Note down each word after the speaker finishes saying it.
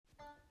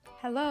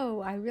Hello,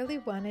 I really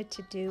wanted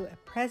to do a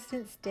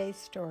President's Day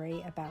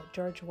story about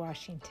George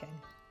Washington.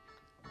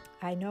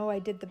 I know I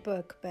did the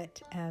book,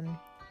 but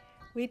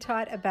we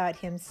taught about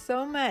him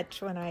so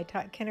much when I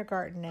taught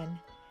kindergarten, and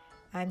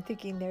I'm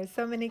thinking there's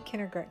so many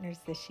kindergartners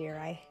this year.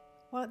 I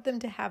want them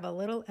to have a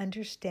little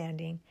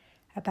understanding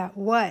about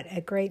what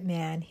a great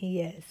man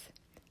he is.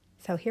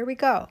 So here we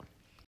go.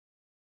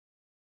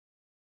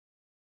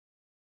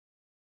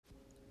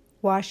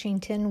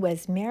 Washington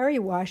was Mary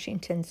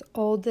Washington's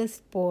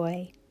oldest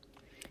boy.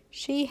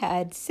 She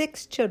had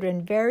 6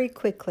 children very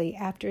quickly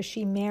after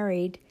she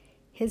married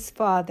his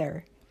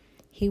father.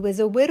 He was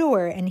a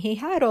widower and he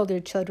had older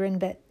children,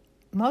 but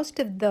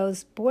most of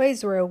those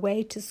boys were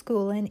away to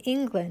school in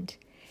England,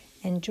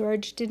 and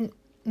George didn't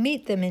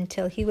meet them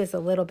until he was a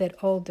little bit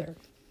older.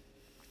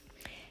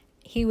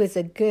 He was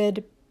a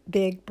good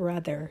big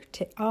brother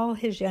to all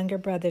his younger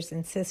brothers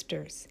and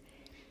sisters.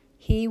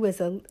 He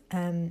would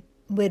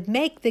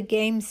make the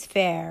games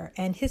fair,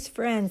 and his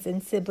friends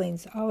and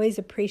siblings always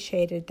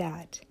appreciated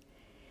that.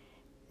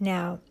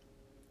 Now,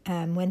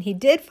 when he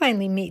did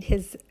finally meet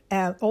his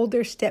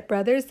older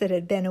stepbrothers that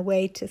had been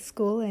away to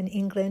school in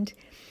England,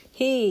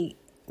 he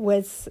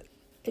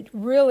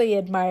really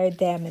admired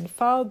them and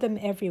followed them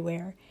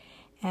everywhere,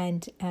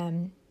 and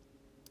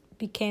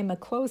became a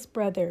close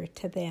brother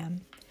to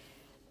them.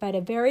 But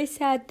a very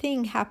sad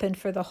thing happened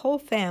for the whole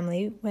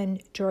family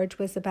when George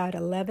was about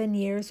 11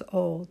 years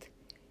old.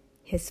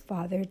 His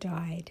father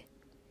died,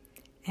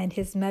 and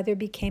his mother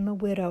became a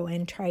widow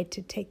and tried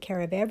to take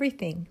care of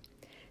everything.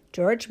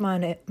 George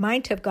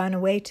might have gone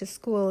away to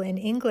school in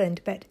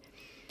England, but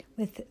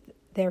with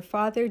their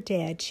father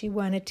dead, she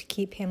wanted to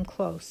keep him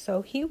close.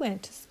 So he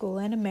went to school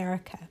in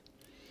America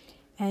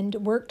and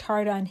worked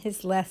hard on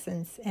his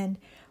lessons. And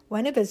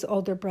one of his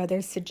older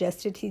brothers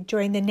suggested he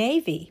join the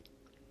Navy.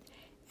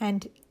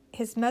 And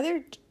his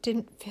mother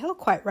didn't feel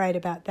quite right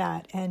about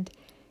that, and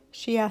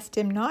she asked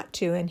him not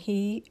to, and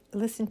he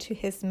listened to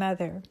his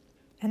mother.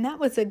 And that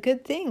was a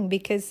good thing,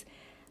 because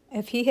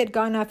if he had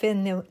gone off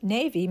in the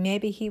Navy,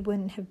 maybe he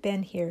wouldn't have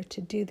been here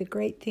to do the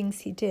great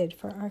things he did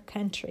for our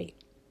country.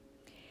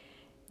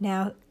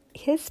 Now,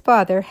 his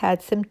father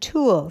had some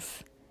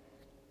tools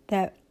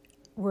that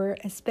were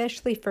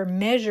especially for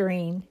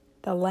measuring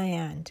the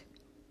land.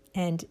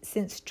 And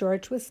since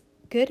George was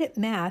good at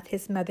math,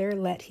 his mother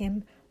let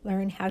him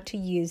learn how to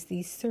use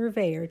these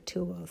surveyor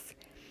tools.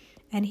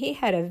 And he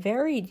had a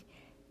very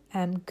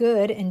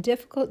good and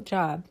difficult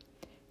job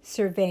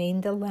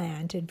surveying the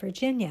land in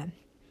Virginia.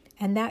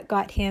 And that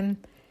got him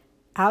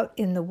out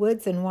in the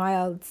woods and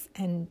wilds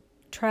and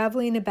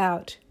traveling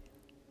about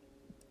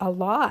a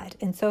lot.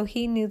 And so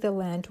he knew the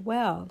land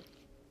well.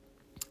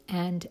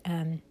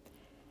 And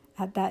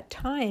at that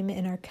time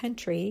in our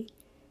country,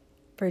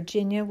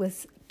 Virginia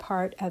was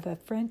part of a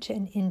French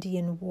and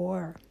Indian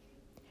war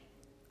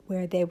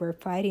where they were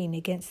fighting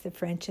against the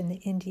French and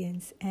the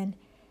Indians. And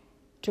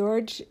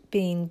George,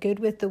 being good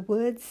with the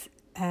woods,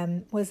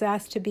 was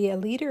asked to be a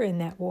leader in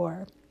that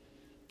war.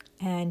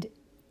 And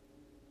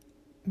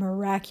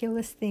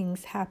miraculous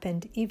things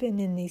happened even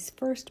in these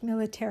first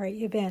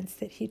military events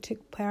that he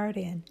took part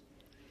in.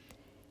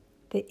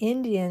 The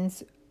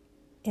Indians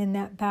in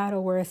that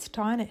battle were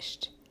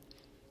astonished.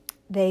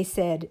 They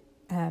said,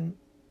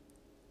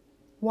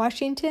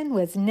 Washington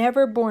was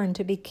never born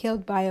to be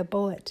killed by a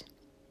bullet.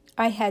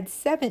 I had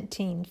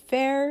 17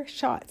 fair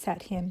shots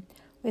at him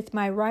with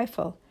my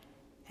rifle,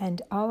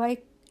 and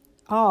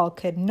all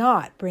could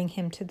not bring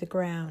him to the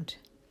ground.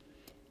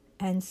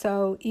 And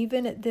so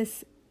even at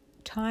this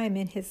time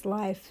in his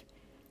life,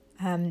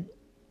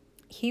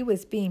 he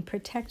was being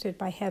protected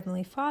by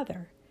Heavenly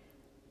Father.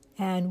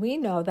 And we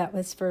know that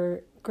was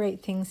for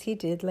great things he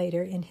did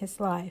later in his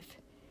life.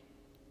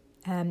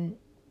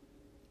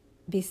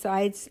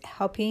 Besides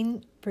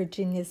helping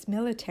Virginia's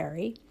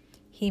military,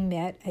 he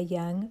met a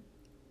young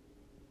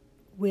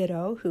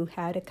widow who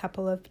had a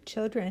couple of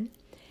children,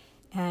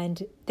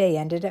 and they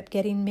ended up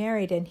getting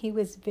married, and he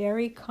was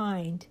very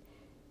kind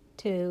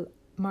to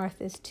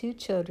Martha's 2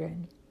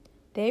 children.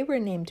 They were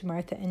named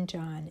Martha and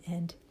John,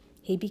 and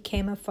he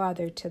became a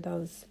father to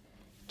those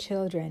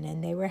children,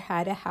 and they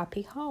had a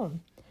happy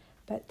home.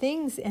 But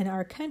things in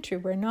our country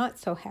were not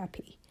so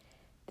happy.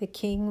 The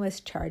king was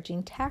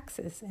charging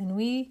taxes, and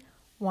we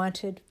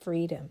wanted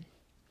freedom.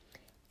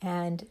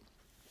 And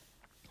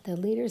the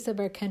leaders of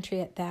our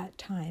country at that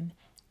time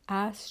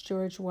asked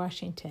George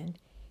Washington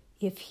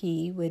if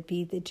he would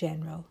be the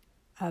general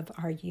of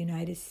our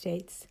United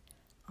States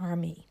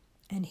Army.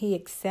 And he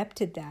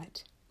accepted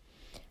that.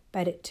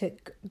 But it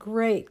took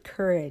great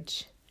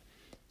courage.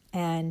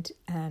 And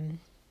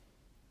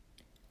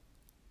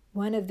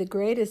one of the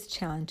greatest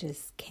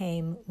challenges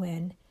came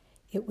when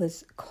it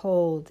was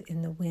cold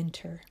in the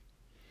winter.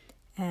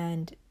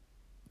 And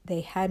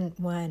they hadn't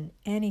won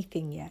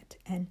anything yet.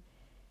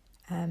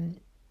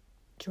 And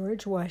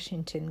George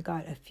Washington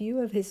got a few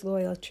of his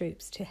loyal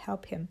troops to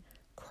help him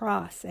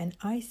cross an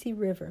icy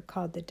river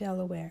called the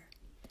Delaware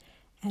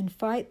and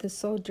fight the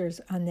soldiers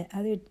on the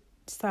other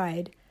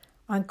side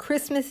on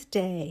Christmas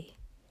Day.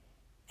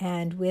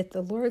 And with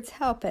the Lord's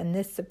help and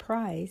this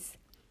surprise,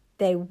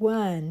 they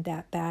won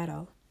that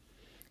battle.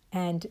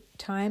 And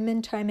time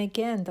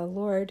again, the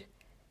Lord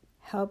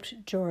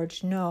helped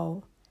George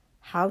know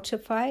how to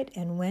fight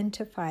and when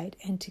to fight,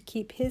 and to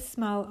keep his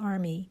small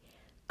army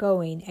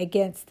going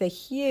against the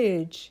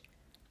huge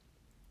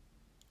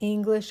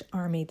English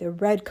army, the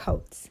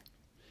Redcoats.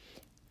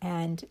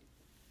 And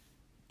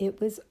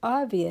it was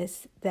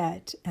obvious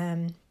that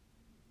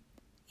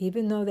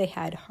even though they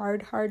had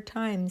hard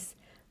times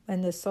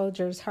when the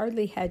soldiers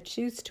hardly had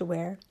shoes to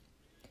wear,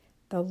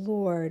 the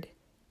Lord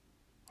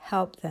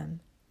helped them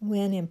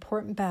win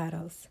important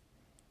battles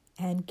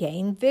and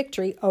gain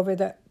victory over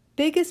the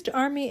biggest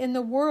army in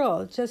the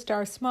world, just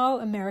our small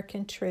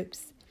American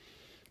troops.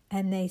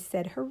 And they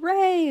said,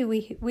 "Hooray,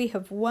 we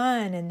have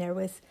won," and there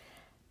was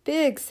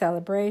big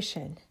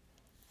celebration.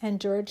 And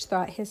George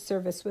thought his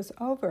service was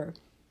over.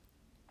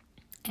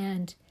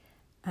 And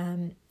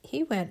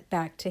he went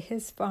back to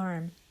his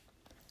farm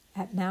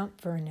at Mount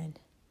Vernon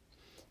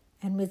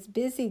and was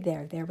busy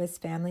there. There was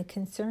family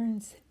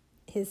concerns.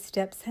 His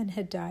stepson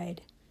had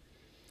died.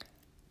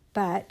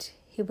 But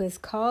he was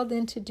called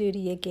into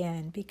duty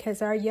again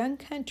because our young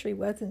country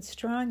wasn't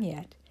strong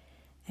yet,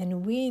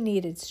 and we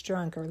needed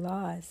stronger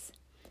laws.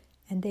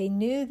 And they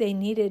knew they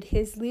needed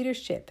his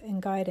leadership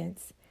and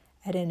guidance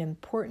at an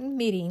important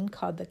meeting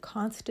called the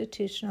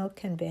Constitutional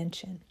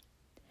Convention.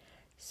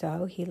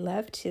 So he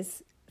left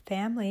his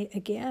family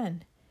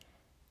again.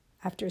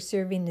 After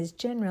serving as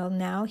general,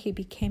 now he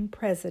became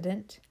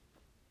president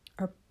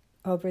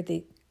over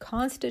the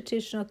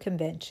Constitutional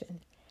Convention.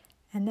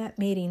 And that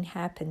meeting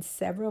happened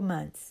several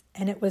months,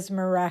 and it was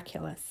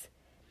miraculous.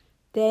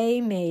 They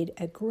made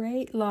a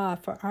great law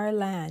for our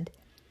land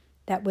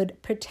that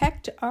would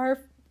protect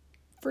our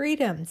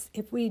freedoms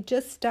if we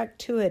just stuck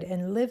to it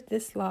and lived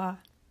this law.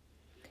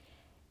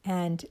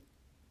 And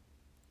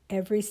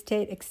every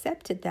state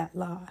accepted that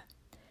law.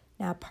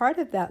 Now, part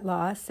of that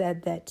law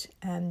said that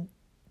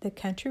the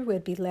country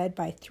would be led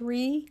by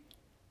 3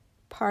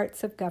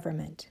 parts of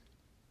government: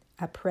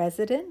 a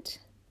president,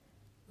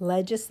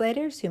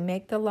 legislators who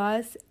make the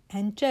laws,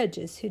 and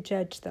judges who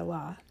judge the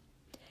law.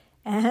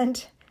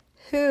 And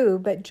who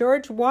but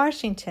George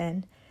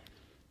Washington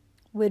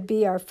would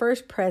be our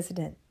first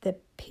president? The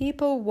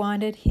people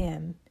wanted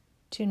him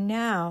to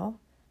now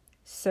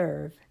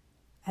serve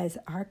as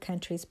our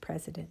country's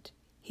president.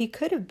 He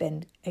could have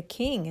been a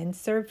king and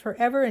served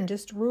forever and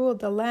just ruled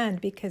the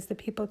land because the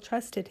people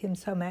trusted him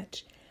so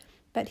much.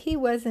 But he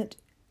wasn't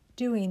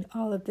doing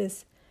all of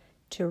this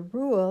to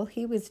rule.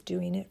 He was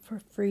doing it for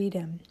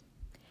freedom.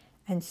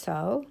 And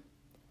so,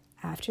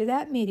 after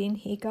that meeting,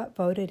 he got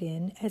voted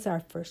in as our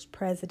first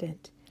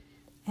president.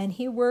 And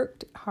he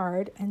worked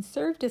hard and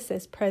served us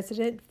as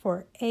president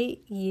for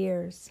 8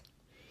 years.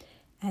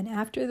 And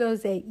after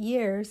those 8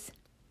 years,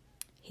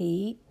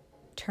 he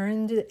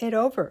turned it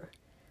over,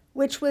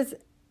 which was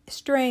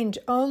strange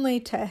only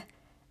to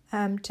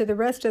the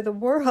rest of the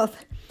world,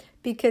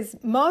 because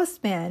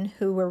most men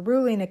who were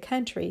ruling a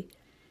country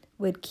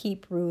would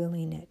keep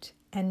ruling it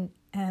and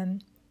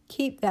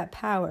keep that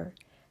power.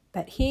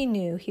 But he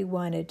knew he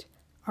wanted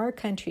our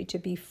country to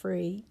be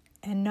free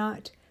and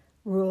not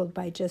ruled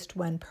by just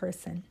one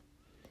person.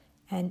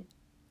 And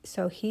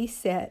so he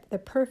set the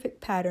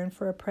perfect pattern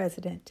for a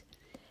president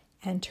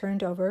and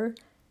turned over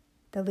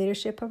the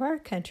leadership of our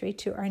country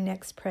to our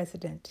next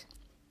president.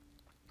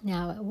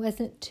 Now, it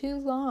wasn't too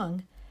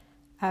long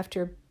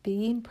after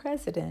being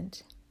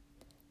president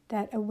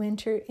that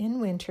in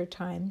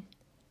wintertime,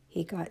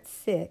 he got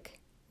sick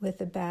with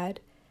a bad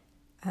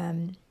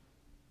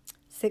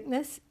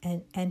sickness,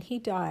 and he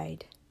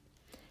died.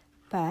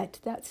 But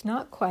that's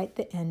not quite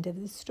the end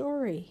of the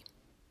story.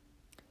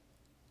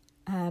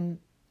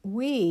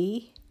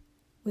 We,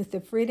 with the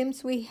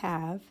freedoms we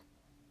have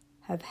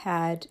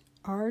had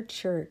our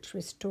church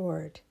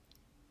restored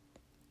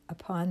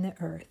upon the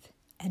earth,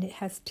 and it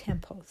has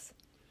temples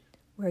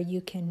where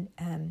you can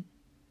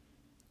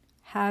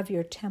have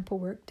your temple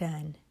work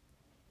done.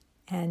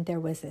 And there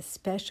was a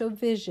special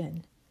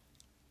vision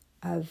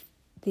of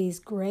these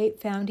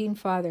great founding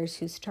fathers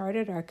who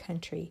started our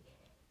country,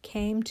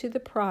 came to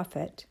the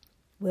prophet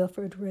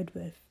Wilford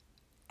Woodruff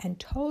and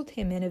told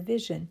him in a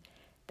vision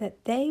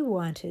that they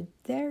wanted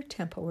their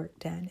temple work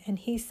done, and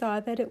he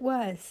saw that it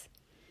was.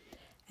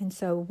 And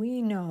so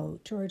we know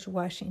George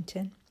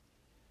Washington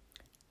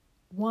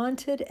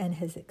wanted and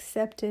has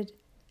accepted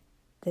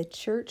the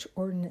church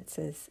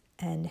ordinances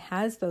and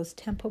has those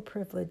temple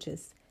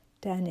privileges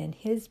done in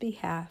his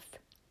behalf.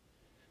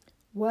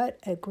 What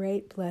a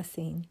great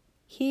blessing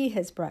he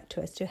has brought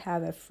to us to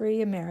have a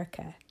free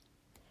America.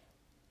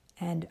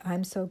 And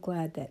I'm so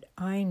glad that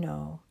I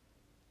know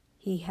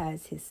he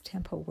has his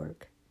temple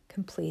work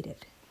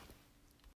completed.